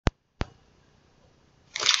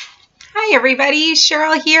Hi everybody,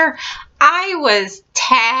 Cheryl here. I was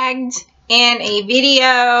tagged in a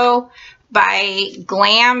video by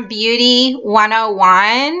Glam Beauty 101.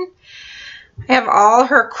 I have all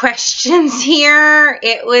her questions here.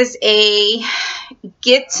 It was a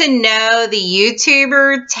get to know the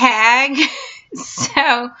YouTuber tag.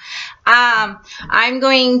 So I'm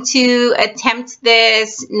going to attempt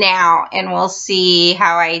this now and we'll see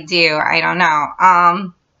how I do. I don't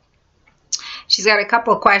know. She's got a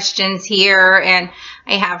couple questions here, and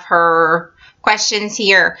I have her questions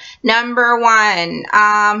here. Number one,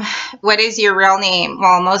 what is your real name?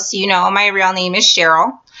 Well, most of you know my real name is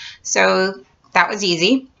Cheryl, so that was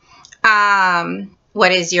easy.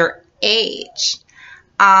 What is your age?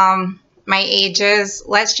 My age is,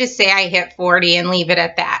 let's just say I hit 40 and leave it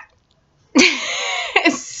at that.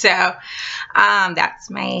 So that's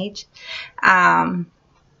my age.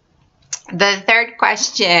 The third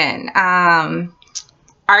question,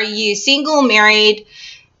 are you single, married,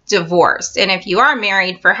 divorced? And if you are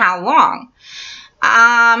married, for how long?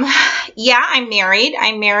 Yeah, I'm married.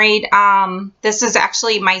 This is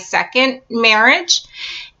actually my second marriage,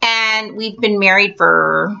 and we've been married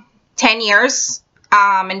for 10 years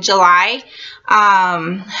in July.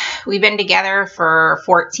 We've been together for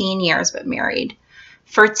 14 years, but married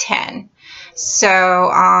for 10.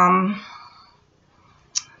 So,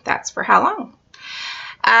 that's for how long?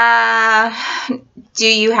 Do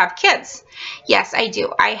you have kids? Yes, I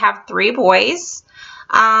do. I have 3 boys,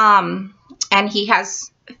 and he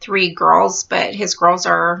has 3 girls, but his girls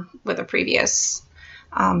are with a previous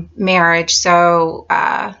marriage, so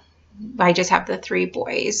I just have the 3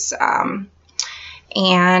 boys.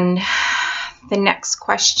 And the next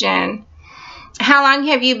question, how long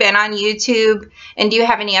have you been on YouTube, and do you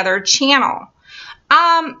have any other channel?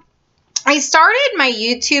 I started my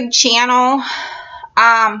YouTube channel,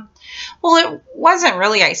 well, it wasn't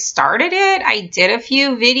really I started it. I did a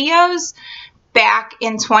few videos back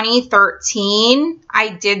in 2013. I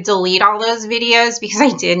did delete all those videos because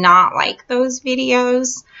I did not like those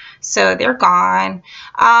videos. So they're gone.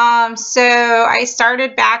 So I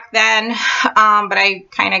started back then, but I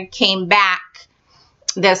kind of came back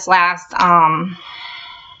this last, I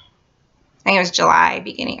think it was July,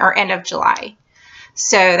 beginning or end of July.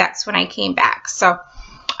 So that's when I came back. So,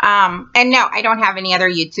 and no, I don't have any other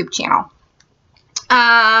YouTube channel.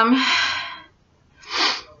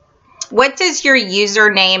 What does your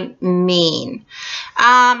username mean?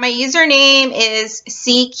 My username is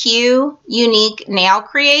CQ Unique Nail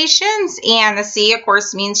Creations, and the C, of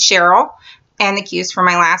course, means Cheryl, and the Q is for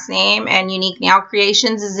my last name, and Unique Nail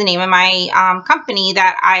Creations is the name of my company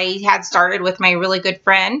that I had started with my really good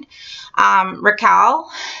friend, Raquel.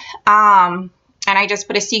 And I just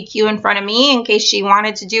put a CQ in front of me in case she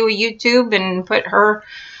wanted to do a YouTube and put her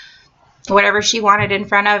whatever she wanted in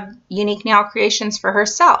front of Unique Nail Creations for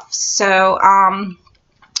herself. So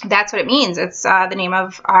that's what it means. It's the name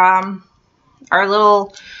of our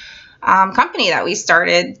little company that we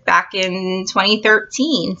started back in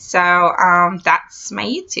 2013. So that's my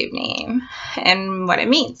YouTube name and what it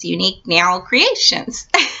means, Unique Nail Creations.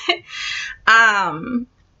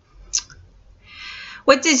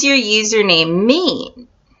 What does your username mean?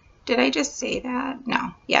 Did I just say that?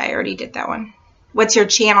 No. Yeah, I already did that one. What's your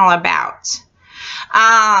channel about?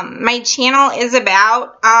 My channel is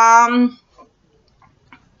about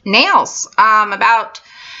nails.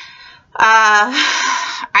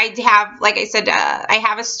 I have, like I said, I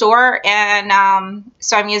have a store, and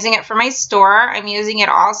so I'm using it for my store. I'm using it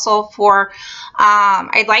also for,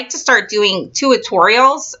 I'd like to start doing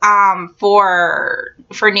tutorials for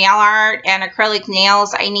nail art and acrylic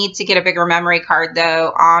nails. I need to get a bigger memory card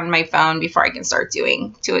though on my phone before I can start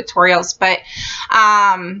doing tutorials. But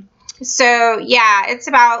so yeah, it's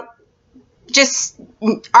about just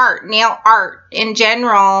art, nail art in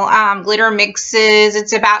general, glitter mixes.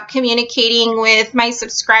 It's about communicating with my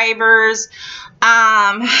subscribers.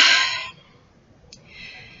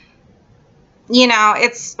 You know,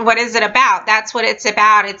 it's, what is it about? That's what it's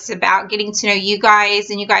about. It's about getting to know you guys,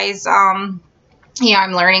 and you guys, you know,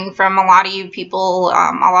 I'm learning from a lot of you people,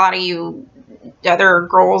 a lot of you other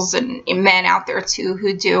girls and men out there too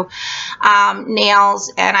who do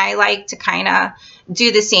nails, and I like to kind of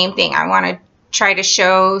do the same thing. I want to try to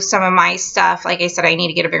show some of my stuff. Like I said, I need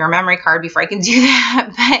to get a bigger memory card before I can do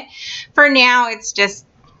that, but for now it's just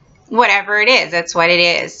whatever it is, that's what it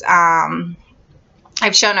is.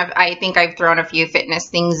 I've shown, I think I've thrown a few fitness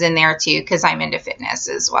things in there too, because I'm into fitness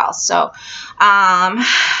as well. So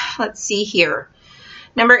let's see here.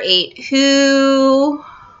 Number 8, who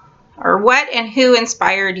or what and who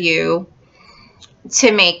inspired you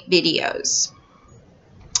to make videos?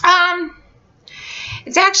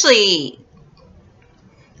 It's actually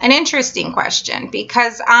an interesting question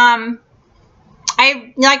because like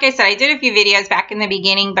I said, I did a few videos back in the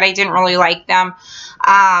beginning, but I didn't really like them.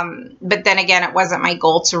 But then again, it wasn't my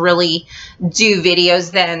goal to really do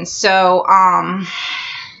videos then. So I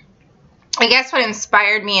guess what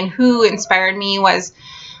inspired me and who inspired me was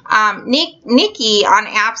Nikki on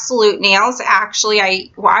Absolute Nails. Actually, I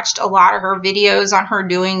watched a lot of her videos on her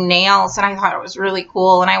doing nails, and I thought it was really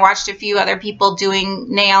cool. And I watched a few other people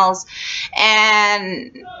doing nails.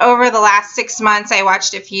 And over the last 6 months, I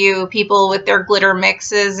watched a few people with their glitter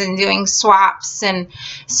mixes and doing swaps. And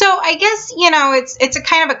so I guess, you know, it's a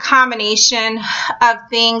kind of a combination of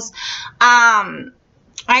things. I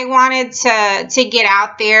wanted to get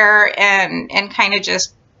out there and kind of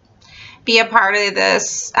just be a part of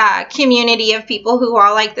this community of people who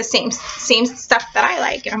all like the same stuff that I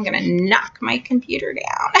like. And I'm going to knock my computer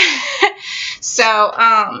down. So,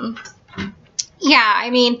 yeah,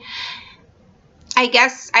 I mean, I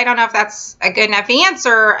guess, I don't know if that's a good enough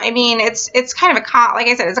answer. I mean, it's kind of like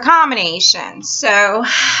I said, it's a combination. So,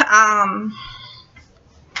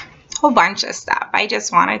 whole bunch of stuff. I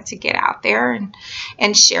just wanted to get out there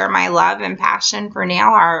and share my love and passion for nail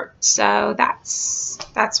art. So that's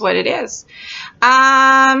what it is.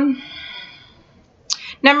 Number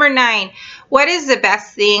 9, what is the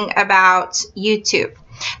best thing about YouTube?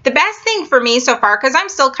 The best thing for me so far, because I'm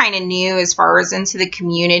still kind of new as far as into the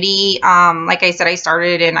community. Like I said, I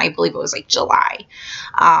started in, I believe it was like July,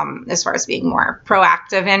 as far as being more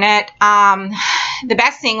proactive in it. The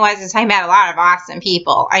best thing is I met a lot of awesome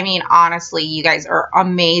people. I mean, honestly, you guys are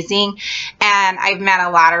amazing. And I've met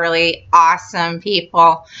a lot of really awesome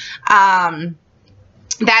people.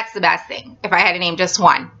 That's the best thing. If I had to name just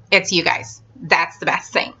one, it's you guys. That's the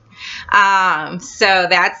best thing. So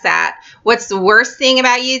that's that. What's the worst thing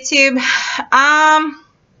about YouTube? I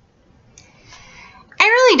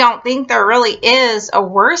really don't think there really is a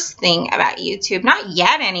worst thing about YouTube. Not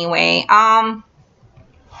yet anyway.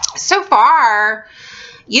 So far,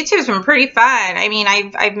 YouTube's been pretty fun. I mean,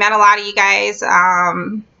 I've met a lot of you guys,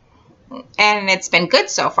 and it's been good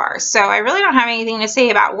so far. So I really don't have anything to say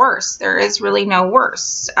about worse. There is really no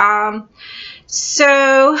worse.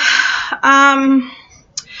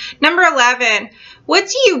 Number 11, what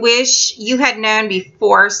do you wish you had known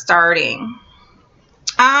before starting?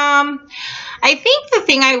 I think the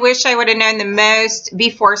thing I wish I would have known the most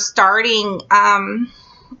before starting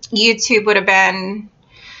YouTube would have been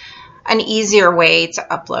an easier way to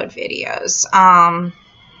upload videos.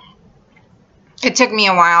 It took me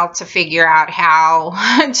a while to figure out how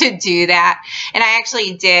to do that. And I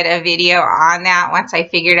actually did a video on that once I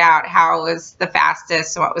figured out how it was the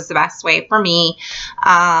fastest and what was the best way for me.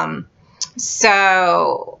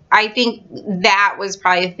 So I think that was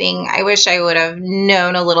probably the thing I wish I would have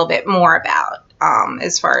known a little bit more about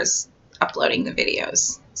as far as uploading the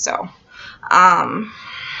videos. So,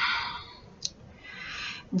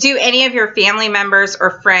 do any of your family members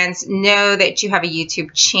or friends know that you have a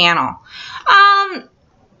YouTube channel?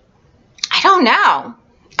 I don't know.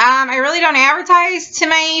 I really don't advertise to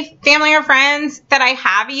my family or friends that I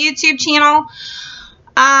have a YouTube channel.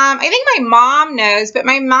 I think my mom knows, but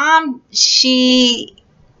my mom, she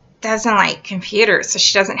doesn't like computers, so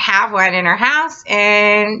she doesn't have one in her house,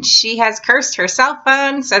 and she has cursed her cell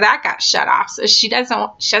phone, so that got shut off. So she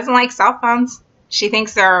doesn't like cell phones. She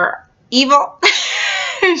thinks they're evil.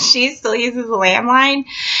 She still uses a landline,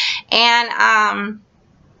 and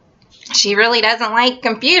she really doesn't like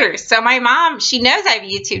computers. So my mom, she knows I have a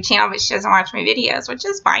YouTube channel, but she doesn't watch my videos, which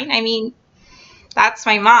is fine. I mean, that's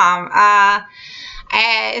my mom.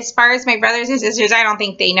 As far as my brothers and sisters, I don't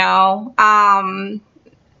think they know.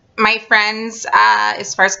 My friends,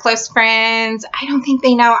 as far as close friends, I don't think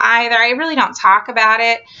they know either. I really don't talk about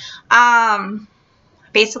it.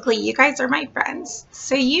 Basically, you guys are my friends,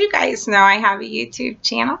 so you guys know I have a YouTube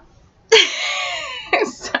channel.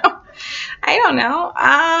 So, I don't know.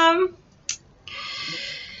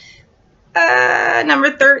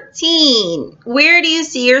 Number 13, where do you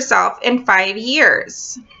see yourself in 5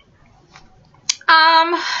 years?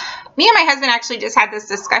 Me and my husband actually just had this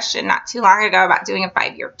discussion not too long ago about doing a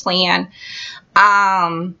 5-year plan.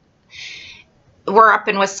 We're up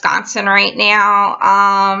in Wisconsin right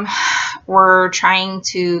now. We're trying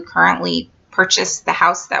to currently purchase the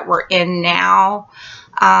house that we're in now.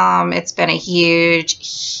 It's been a huge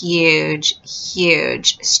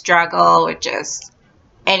struggle with just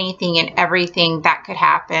anything and everything that could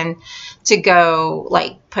happen to go,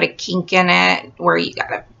 like, put a kink in it where you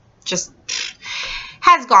gotta just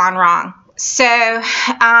has gone wrong. So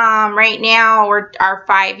right now our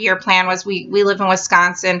 5-year plan was we live in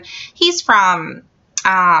Wisconsin. He's from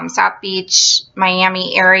South Beach,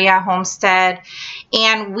 Miami area homestead,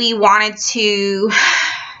 and we wanted to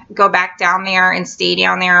go back down there and stay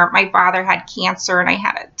down there. My father had cancer and I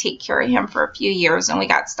had to take care of him for a few years, and we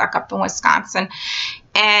got stuck up in Wisconsin,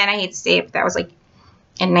 and I hate to say it, but that was like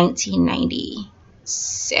in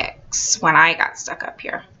 1996 when I got stuck up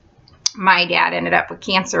here. My dad ended up with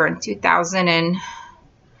cancer in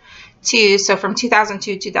 2002, so from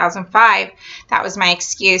 2002 to 2005, that was my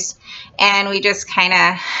excuse, and we just kind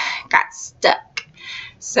of got stuck.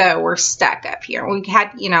 So we're stuck up here. We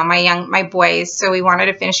had, you know, my boys, so we wanted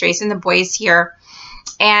to finish raising the boys here.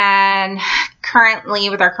 And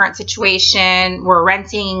currently, with our current situation, we're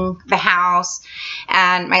renting the house,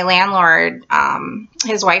 and my landlord,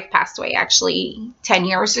 his wife passed away actually 10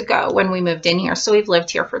 years ago when we moved in here. So we've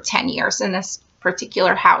lived here for 10 years in this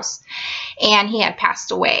particular house, and he had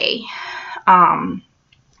passed away,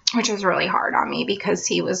 which was really hard on me because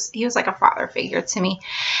he was like a father figure to me.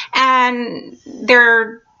 And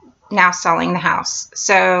they're now selling the house.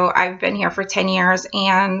 So I've been here for 10 years,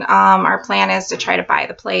 and our plan is to try to buy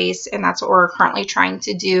the place, and that's what we're currently trying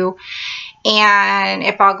to do. And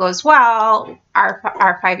if all goes well,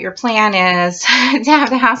 our 5-year plan is to have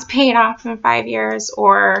the house paid off in 5 years,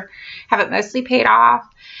 or have it mostly paid off,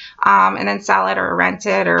 and then sell it or rent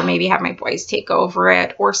it, or maybe have my boys take over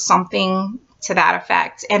it or something to that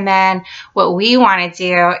effect. And then what we want to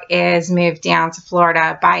do is move down to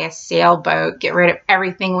Florida, buy a sailboat, get rid of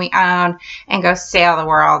everything we own, and go sail the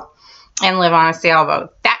world and live on a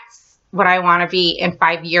sailboat. That's what I want to be in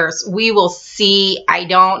 5 years. We will see. I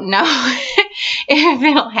don't know if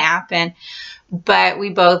it'll happen, but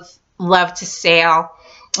we both love to sail.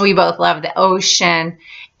 We both love the ocean,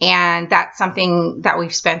 and that's something that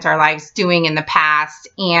we've spent our lives doing in the past.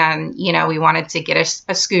 And, you know, we wanted to get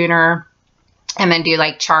a schooner and then do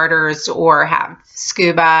like charters, or have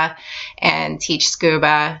scuba and teach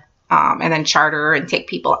scuba, and then charter and take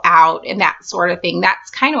people out and that sort of thing. That's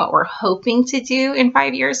kind of what we're hoping to do in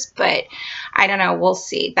 5 years, but I don't know. We'll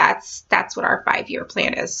see. That's what our 5-year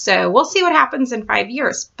plan is. So we'll see what happens in 5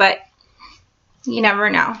 years, but you never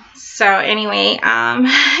know. So anyway,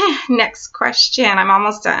 next question. I'm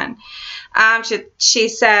almost done. She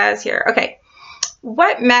says here, okay,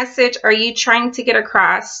 what message are you trying to get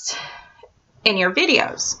across in your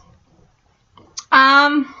videos?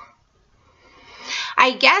 I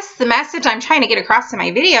guess the message I'm trying to get across in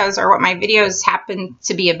my videos, or what my videos happen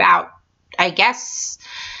to be about, I guess.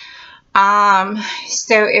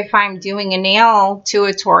 So if I'm doing a nail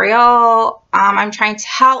tutorial, I'm trying to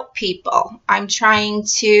help people. I'm trying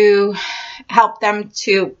to help them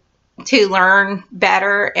to learn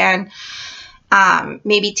better, and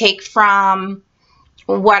maybe take from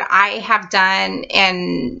what I have done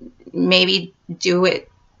and maybe do it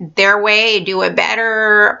their way, do it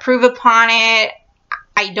better, improve upon it.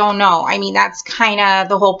 I don't know. I mean, that's kind of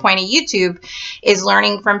the whole point of YouTube, is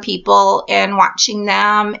learning from people and watching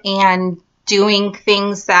them and doing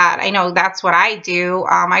things that I know that's what I do.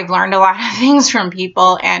 I've learned a lot of things from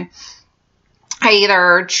people, and I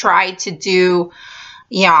either try to do,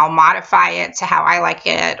 you know, modify it to how I like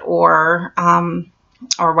it, or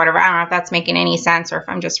whatever. I don't know if that's making any sense, or if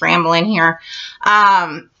I'm just rambling here.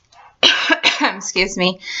 Excuse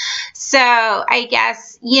me. So I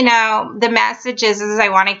guess, you know, the message is I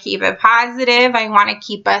want to keep it positive. I want to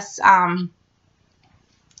keep us,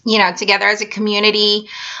 you know, together as a community.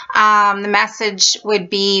 The message would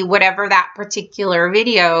be whatever that particular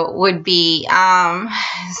video would be. So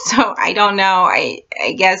I don't know. I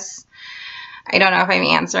guess I don't know if I'm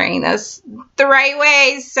answering this the right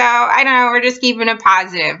way. So I don't know. We're just keeping it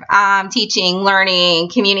positive. Teaching, learning,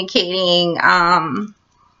 communicating,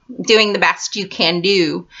 doing the best you can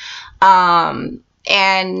do. And,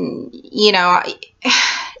 you know,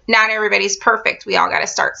 not everybody's perfect. We all got to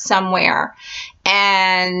start somewhere.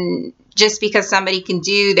 And just because somebody can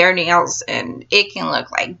do their nails and it can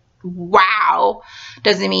look like wow,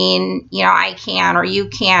 doesn't mean, you know, I can or you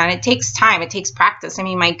can. It takes time. It takes practice. I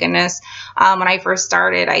mean, my goodness, when I first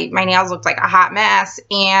started, my nails looked like a hot mess,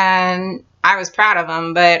 and I was proud of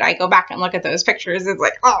them, but I go back and look at those pictures. It's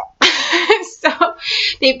like, oh, so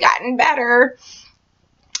they've gotten better,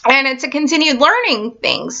 and it's a continued learning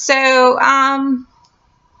thing. So,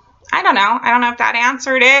 I don't know. I don't know if that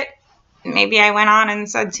answered it. Maybe I went on and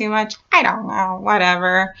said too much. I don't know.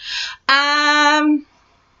 Whatever.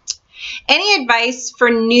 Any advice for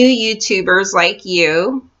new YouTubers like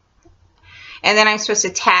you? And then I'm supposed to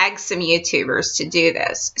tag some YouTubers to do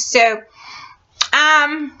this. So,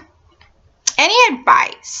 any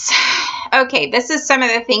advice? Okay, this is some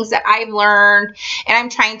of the things that I've learned and I'm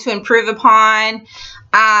trying to improve upon.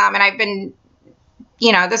 And I've been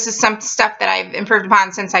you know, this is some stuff that I've improved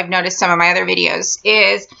upon since I've noticed some of my other videos,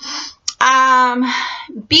 is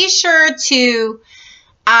be sure to,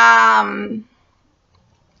 how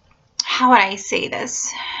would I say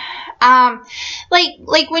this?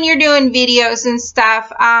 Like when you're doing videos and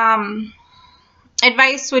stuff,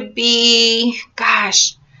 advice would be,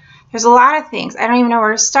 gosh, there's a lot of things. I don't even know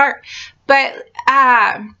where to start. But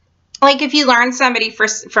like if you learn somebody for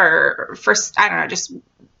I don't know, just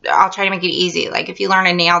I'll try to make it easy. Like if you learn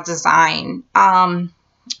a nail design,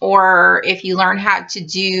 or if you learn how to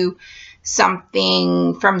do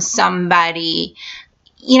something from somebody,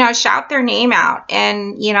 you know, shout their name out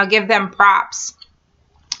and, you know, give them props.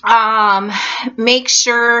 Make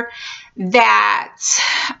sure that,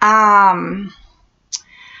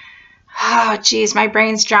 oh geez, my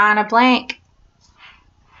brain's drawing a blank.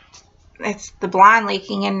 It's the blonde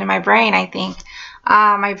leaking into my brain, I think.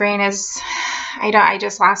 My brain is, I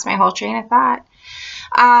just lost my whole train of thought.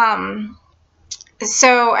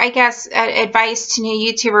 So I guess advice to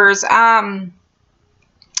new YouTubers,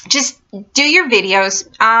 just do your videos.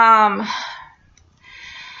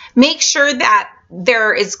 Make sure that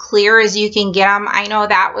they're as clear as you can get them. I know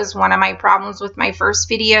that was one of my problems with my first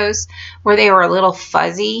videos, where they were a little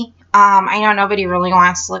fuzzy. I know nobody really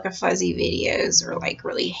wants to look at fuzzy videos or like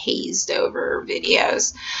really hazed over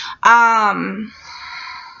videos.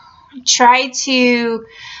 Try to, you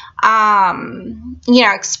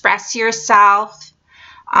know, express yourself,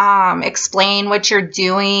 explain what you're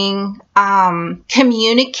doing,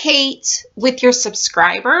 communicate with your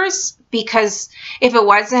subscribers, because if it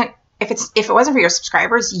wasn't for your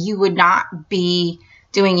subscribers, you would not be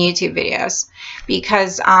doing YouTube videos,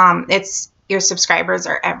 because your subscribers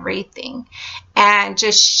are everything. And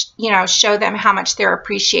just, you know, show them how much they're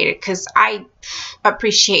appreciated, because I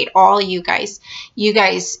appreciate all you guys. You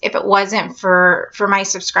guys, if it wasn't for my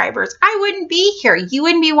subscribers, I wouldn't be here. You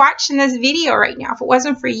wouldn't be watching this video right now if it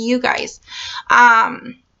wasn't for you guys.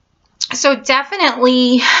 So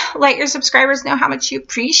definitely let your subscribers know how much you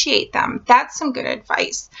appreciate them. That's some good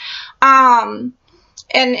advice.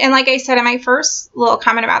 And like I said in my first little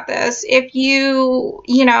comment about this, if you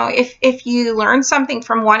know, if you learn something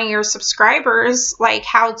from one of your subscribers, like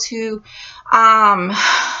how to,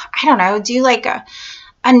 I don't know, do like a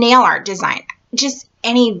nail art design, just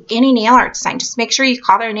any nail art design, just make sure you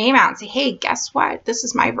call their name out and say, hey, guess what? This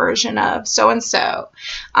is my version of so-and-so.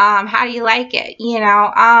 How do you like it? You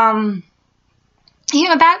know,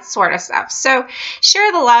 that sort of stuff. So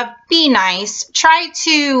share the love, be nice, try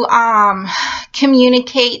to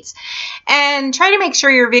communicate, and try to make sure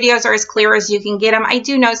your videos are as clear as you can get them. I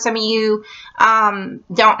do know some of you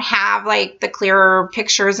don't have like the clearer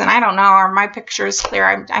pictures, and I don't know, are my pictures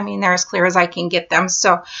clear? I mean, they're as clear as I can get them.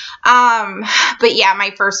 So, but yeah,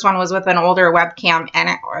 my first one was with an older webcam and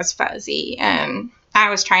it was fuzzy, and I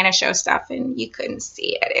was trying to show stuff and you couldn't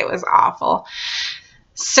see it. It was awful.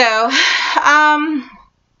 So,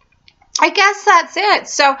 I guess that's it.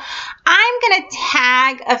 So I'm going to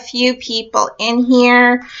tag a few people in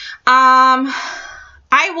here.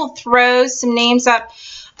 I will throw some names up.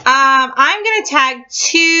 I'm going to tag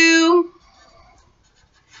two,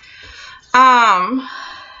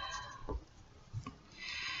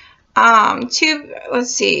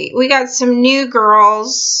 let's see, we got some new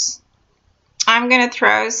girls. I'm going to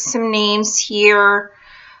throw some names here.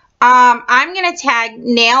 I'm going to tag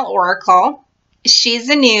Nail Oracle. She's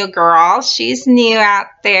a new girl. She's new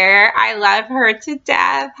out there. I love her to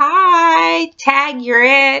death. Hi. Tag, you're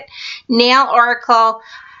it. Nail Oracle.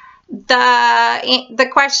 The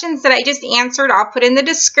questions that I just answered, I'll put in the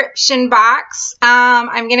description box.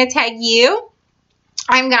 I'm going to tag you.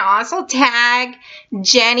 I'm going to also tag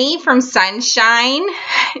Jenny from Sunshine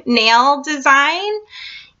Nail Design.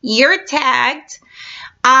 You're tagged.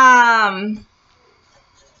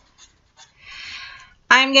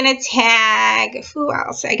 I'm going to tag, who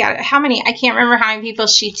else? I got it. How many? I can't remember how many people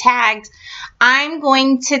she tagged. I'm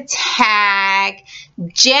going to tag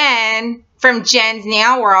Jen from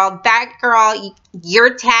JennzNailWorld. That girl,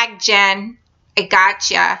 you're tagged, Jen. I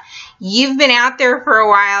gotcha. You've been out there for a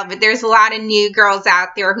while, but there's a lot of new girls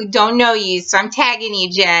out there who don't know you, so I'm tagging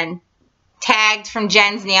you, Jen. Tagged from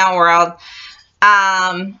JennzNailWorld.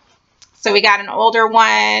 So we got an older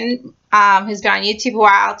one who's been on YouTube a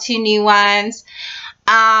while, two new ones.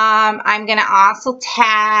 I'm going to also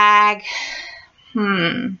tag, let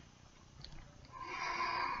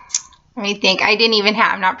me think. I didn't even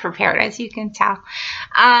have, I'm not prepared, as you can tell.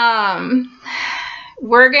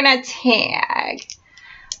 We're going to tag,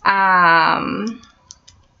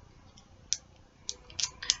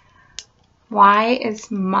 why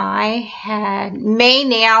is my head,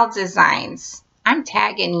 MAENAILDESIGNS. I'm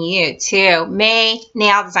tagging you too. May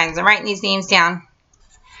Nail Designs. I'm writing these names down.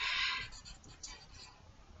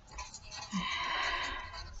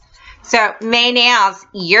 So, May Nails,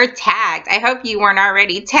 you're tagged. I hope you weren't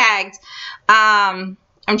already tagged. I'm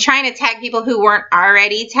trying to tag people who weren't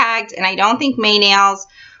already tagged, and I don't think May Nails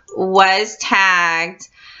was tagged.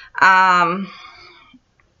 And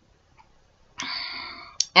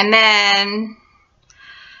then,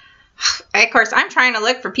 of course, I'm trying to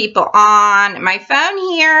look for people on my phone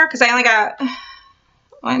here because I only got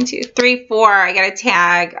 1, 2, 3, 4. I got to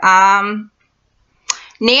tag.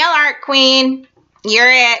 Nail Art Queen, you're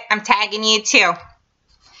it. I'm tagging you too.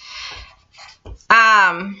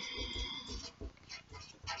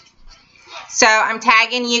 So I'm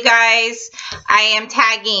tagging you guys. I am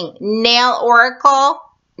tagging Nail Oracle,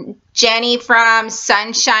 Jenny from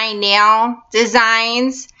Sunshine Nail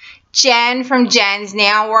Designs, Jen from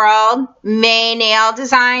JennzNailWorld, May Nail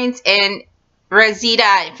Designs, and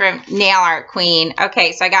Rosita from Nail Art Queen.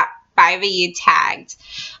 Okay, so I got 5 of you tagged.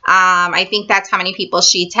 I think that's how many people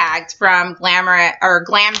she tagged from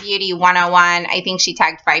Glam Beauty 101. I think she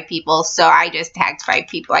tagged 5 people, so I just tagged 5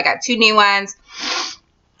 people. I got 2 new ones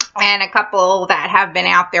and a couple that have been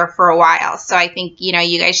out there for a while. So I think, you know,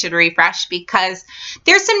 you guys should refresh because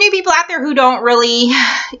there's some new people out there who don't really,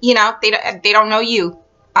 you know, they don't know you.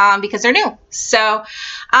 Because they're new. So,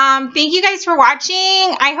 thank you guys for watching.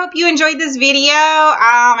 I hope you enjoyed this video.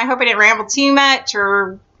 I hope I didn't ramble too much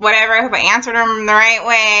or whatever. I hope I answered them the right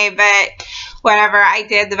way, but whatever, I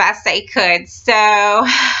did the best I could. So,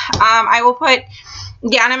 I will put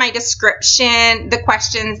down in my description the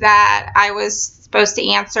questions that I was supposed to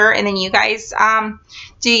answer, and then you guys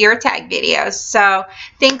do your tag videos. So,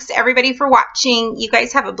 thanks everybody for watching. You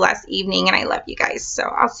guys have a blessed evening, and I love you guys. So,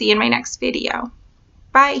 I'll see you in my next video.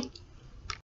 Bye.